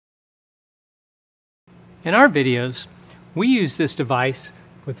In our videos, we use this device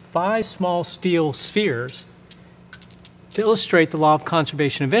with 5 small steel spheres to illustrate the law of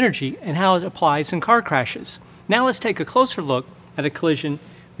conservation of energy and how it applies in car crashes. Now let's take a closer look at a collision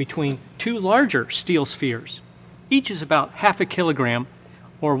between 2 larger steel spheres. Each is about half a kilogram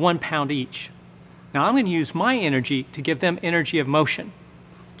or 1 pound each. Now I'm going to use my energy to give them energy of motion.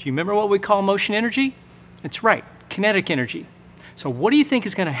 Do you remember what we call motion energy? It's right, kinetic energy. So what do you think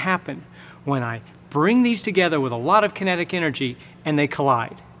is going to happen when I bring these together with a lot of kinetic energy and they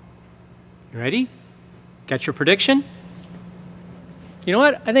collide? You ready? Got your prediction? You know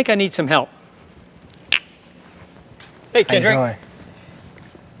what? I think I need some help. Hey, Kendrick. How you doing?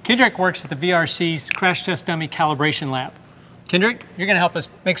 Kendrick works at the VRC's Crash Test Dummy Calibration Lab. Kendrick, you're going to help us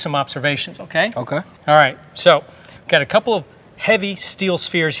make some observations, okay? Okay. All right, so we've got a couple of heavy steel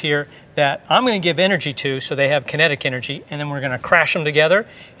spheres here that I'm going to give energy to so they have kinetic energy, and then we're going to crash them together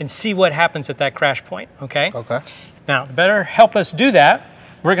and see what happens at that crash point, okay? Okay. Now, to better help us do that,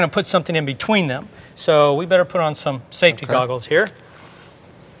 we're going to put something in between them. So we better put on some safety goggles here.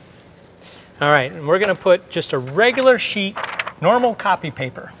 All right, and we're going to put just a regular sheet, normal copy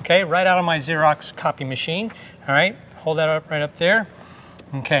paper, okay, right out of my Xerox copy machine. All right, hold that up right up there.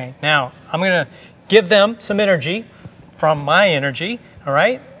 Okay, now I'm going to give them some energy from my energy, all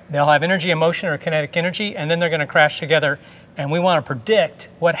right? They'll have energy of motion or kinetic energy, and then they're going to crash together, and we want to predict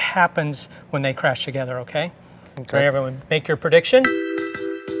what happens when they crash together, okay? Okay. All right, everyone, make your prediction.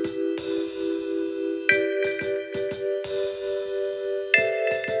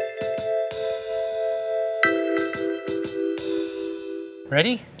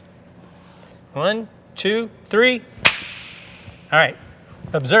 Ready? 1, 2, 3. All right,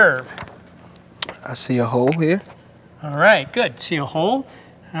 observe. I see a hole here. All right, good. See a hole?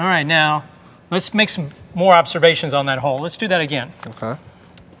 All right, now let's make some more observations on that hole. Let's do that again. Okay.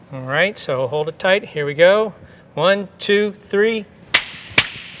 All right, so hold it tight. Here we go. 1, 2, 3.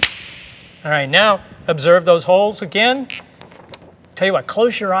 All right, now observe those holes again. Tell you what,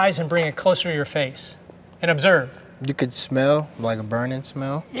 close your eyes and bring it closer to your face and observe. You could smell like a burning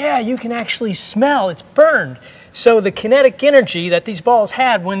smell. Yeah, you can actually smell it's burned. So the kinetic energy that these balls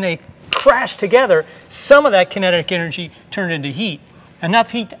had when they crashed together, some of that kinetic energy turned into heat.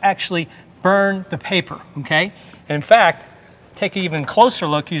 Enough heat to actually burn the paper, okay? And in fact, take an even closer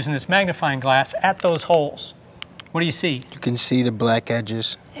look using this magnifying glass at those holes. What do you see? You can see the black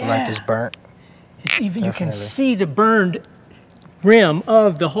edges like it's burnt. It's even, you can see the burned rim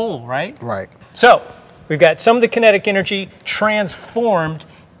of the hole, right? Right. So, we've got some of the kinetic energy transformed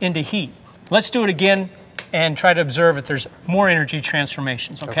into heat. Let's do it again and try to observe if there's more energy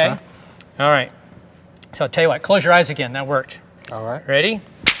transformations, okay? All right. So I'll tell you what, close your eyes again. That worked. All right. Ready?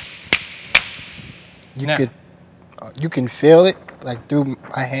 You can feel it, like through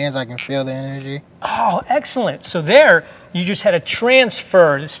my hands I can feel the energy. Oh, excellent. So there, you just had a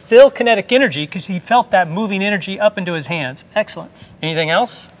transfer. It's still kinetic energy because he felt that moving energy up into his hands. Excellent. Anything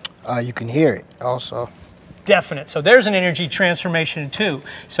else? You can hear it also. Definite. So there's an energy transformation too.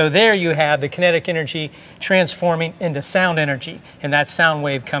 So there you have the kinetic energy transforming into sound energy, and that sound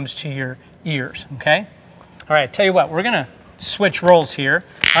wave comes to your ears, okay? All right, tell you what, we're gonna switch roles here.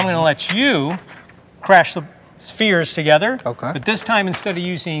 I'm gonna let you crash the spheres together. Okay. But this time, instead of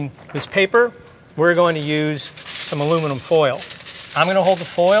using this paper, we're going to use some aluminum foil. I'm gonna hold the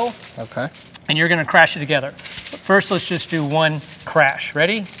foil. Okay. And you're gonna crash it together. But first, let's just do one crash.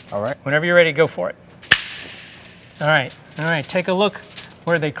 Ready? All right. Whenever you're ready, go for it. All right, take a look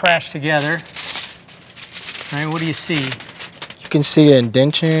where they crash together. All right, what do you see? You can see an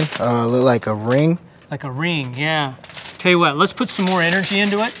indentation, look like a ring. Like a ring, yeah. Tell you what, let's put some more energy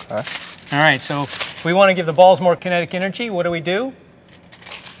into it. Okay. All right, so if we want to give the balls more kinetic energy, what do?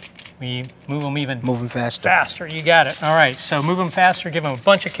 We move them even Moving faster. faster, you got it. All right, so move them faster, give them a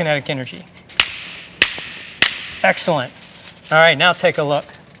bunch of kinetic energy. Excellent. All right, now take a look.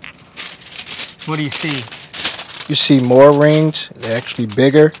 What do you see? You see more rings, they're actually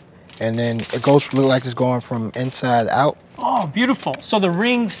bigger, and then it goes look like it's going from inside out. Oh, beautiful. So the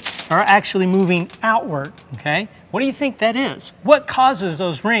rings are actually moving outward, okay? What do you think that is? What causes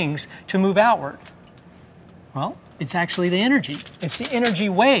those rings to move outward? Well, it's actually the energy. It's the energy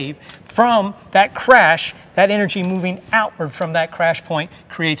wave from that crash. That energy moving outward from that crash point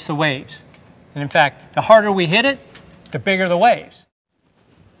creates the waves. And in fact, the harder we hit it, the bigger the waves.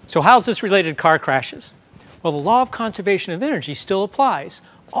 So how's this related to car crashes? Well, the law of conservation of energy still applies.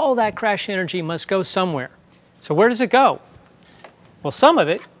 All that crash energy must go somewhere. So where does it go? Well, some of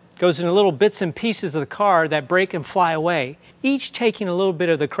it goes into little bits and pieces of the car that break and fly away, each taking a little bit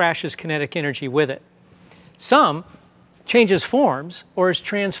of the crash's kinetic energy with it. Some changes forms or is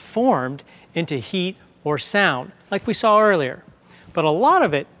transformed into heat or sound, like we saw earlier. But a lot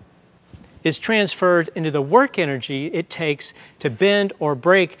of it is transferred into the work energy it takes to bend or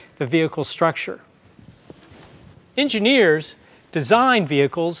break the vehicle structure. Engineers design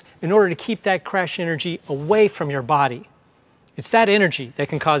vehicles in order to keep that crash energy away from your body. It's that energy that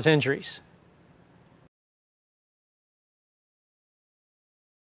can cause injuries.